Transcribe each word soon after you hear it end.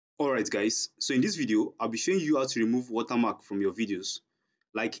Alright guys, so in this video, I'll be showing you how to remove watermark from your videos.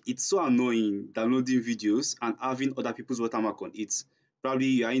 Like, it's so annoying downloading videos and having other people's watermark on it. Probably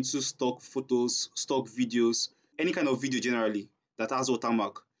you are into stock photos, stock videos, any kind of video generally that has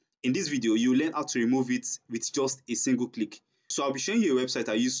watermark. In this video, you'll learn how to remove it with just a single click. So I'll be showing you a website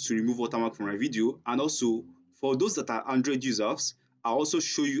I use to remove watermark from my video, and also for those that are Android users, I'll also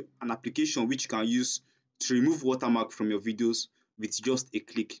show you an application which you can use to remove watermark from your videos with just a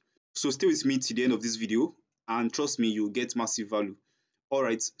click. So stay with me till the end of this video, and trust me, you'll get massive value.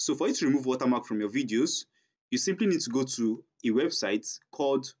 Alright, so for you to remove watermark from your videos, you simply need to go to a website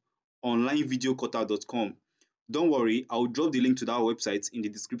called onlinevideocutter.com. Don't worry, I'll drop the link to that website in the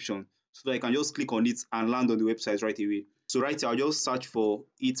description so that I can just click on it and land on the website right away. So right here, I'll just search for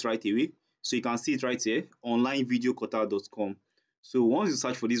it right away. So you can see it right here, onlinevideocutter.com. So once you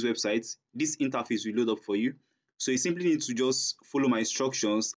search for this website, this interface will load up for you. So you simply need to just follow my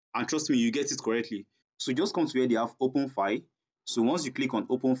instructions, and trust me, you get it correctly. So just come to where they have open file. So once you click on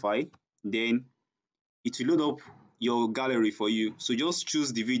open file, then it will load up your gallery for you. So just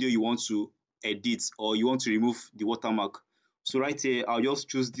choose the video you want to edit or you want to remove the watermark. So right here, I'll just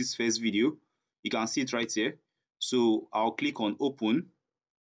choose this first video. You can see it right here. So I'll click on open.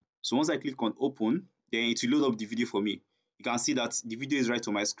 So once I click on open, then it will load up the video for me. You can see that the video is right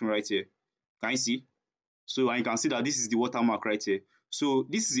on my screen right here. Can you see? So, and you can see that this is the watermark right here. So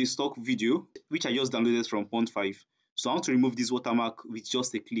this is a stock video which I just downloaded from Pond5. So I want to remove this watermark with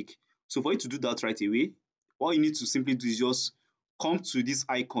just a click. So for you to do that right away, all you need to simply do is just come to this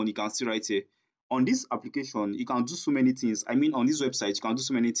icon you can see right here. On this application, you can do so many things. I mean, on this website, you can do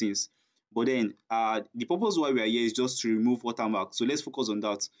so many things. But then the purpose why we are here is just to remove watermark. So let's focus on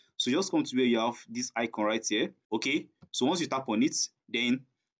that. So just come to where you have this icon right here. Okay. So once you tap on it, then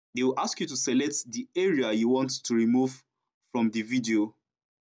they will ask you to select the area you want to remove from the video.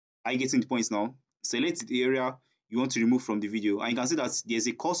 Are you getting the point now? Select the area you want to remove from the video, and you can see that there's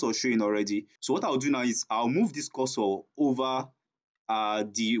a cursor showing already. So what I'll do now is I'll move this cursor over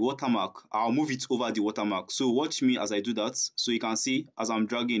the watermark. I'll move it over the watermark. So watch me as I do that. So you can see as I'm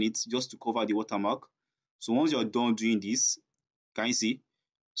dragging it just to cover the watermark. So once you're done doing this, can you see?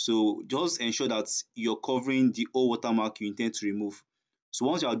 So just ensure that you're covering the whole watermark you intend to remove. So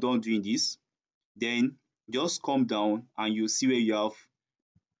once you are done doing this, then just come down and you see where you have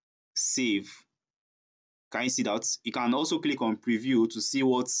save. Can you see that? You can also click on preview to see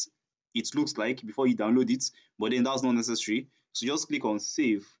what it looks like before you download it, but then that's not necessary. So just click on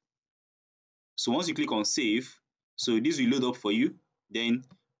save. So once you click on save, so this will load up for you. Then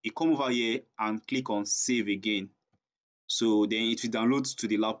you come over here and click on save again. So then it will download to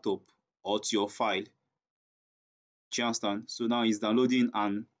the laptop or to your file. Do you understand? So now it's downloading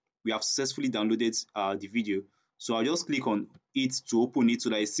and we have successfully downloaded the video. So I'll just click on it to open it so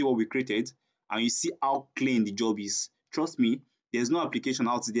that I see what we created, and you see how clean the job is. Trust me, there's no application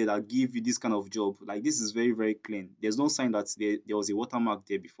out there that give you this kind of job. Like, this is very, very clean. There's no sign that there was a watermark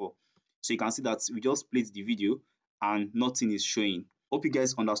there before. So you can see that we just played the video and nothing is showing. Hope you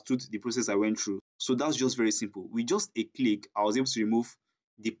guys understood the process I went through. So that's just very simple. With just a click, I was able to remove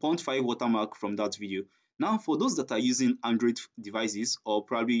the 0.5 watermark from that video. Now, for those that are using Android devices, or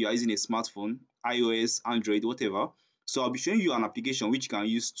probably you're using a smartphone, iOS, Android, whatever, so I'll be showing you an application which you can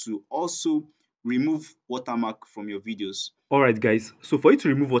use to also remove watermark from your videos. Alright guys, so for you to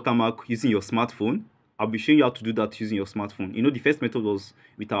remove watermark using your smartphone, I'll be showing you how to do that using your smartphone. You know, the first method was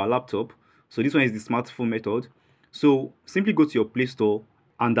with our laptop. So this one is the smartphone method. So simply go to your Play Store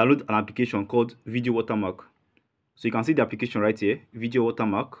and download an application called Video Watermark. So you can see the application right here, Video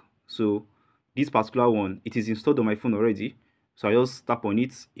Watermark. So this particular one, it is installed on my phone already. So I just tap on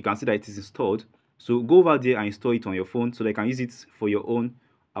it. You can see that it is installed. So go over there and install it on your phone so that you can use it for your own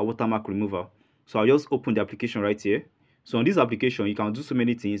watermark remover. So I'll just open the application right here. So on this application, you can do so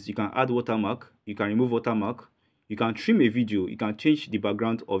many things. You can add watermark, you can remove watermark, you can trim a video, you can change the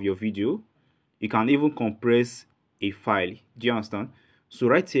background of your video, you can even compress a file. Do you understand? So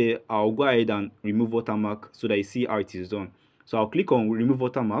right here, I'll go ahead and remove watermark so that you see how it is done. So I'll click on remove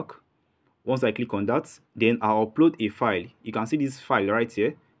watermark. Once I click on that, then I'll upload a file. You can see this file right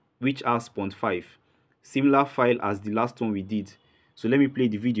here, which has 0.5. Similar file as the last one we did. So let me play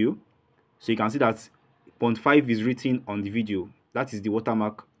the video. So you can see that 0.5 is written on the video. That is the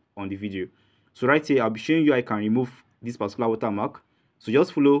watermark on the video. So right here, I'll be showing you how I can remove this particular watermark. So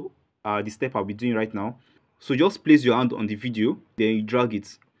just follow the step I'll be doing right now. So just place your hand on the video, then you drag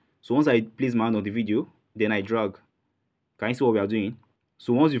it. So once I place my hand on the video, then I drag. Can you see what we are doing?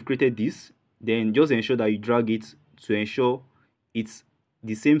 So once you've created this, then just ensure that you drag it to ensure it's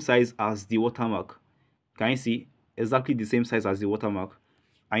the same size as the watermark. Can you see? Exactly the same size as the watermark.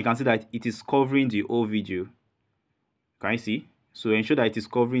 and you can see that it is covering the whole video. Can you see? So ensure that it is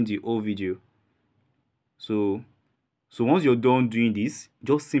covering the whole video. So once you're done doing this,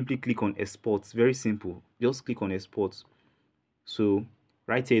 just simply click on export. Very simple. Just click on export. So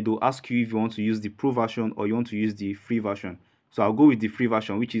right here, they'll ask you if you want to use the pro version or you want to use the free version. So I'll go with the free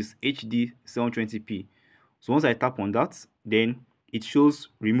version, which is HD 720p. So once I tap on that, then it shows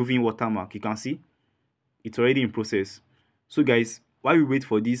removing watermark. You can see it's already in process. So guys, while we wait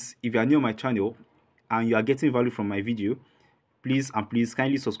for this, if you are new on my channel and you are getting value from my video, please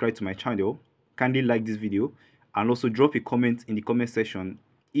kindly subscribe to my channel, kindly like this video, and also drop a comment in the comment section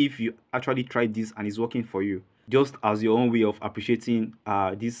if you actually tried this and it's working for you, just as your own way of appreciating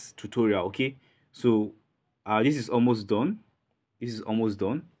this tutorial. Okay, so this is almost done.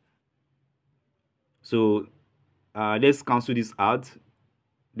 So let's cancel this ad.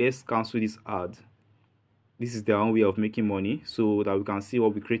 This is their own way of making money, so that we can see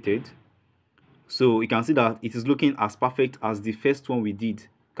what we created. So you can see that it is looking as perfect as the first one we did.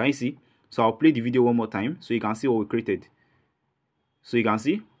 Can you see? So I'll play the video one more time so you can see what we created. So you can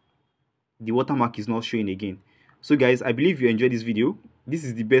see the watermark is not showing again. So guys, I believe you enjoyed this video. This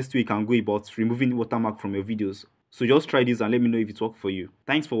is the best way you can go about removing watermark from your videos. So just try this and let me know if it worked for you.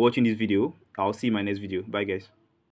 Thanks for watching this video. I'll see you in my next video. Bye guys.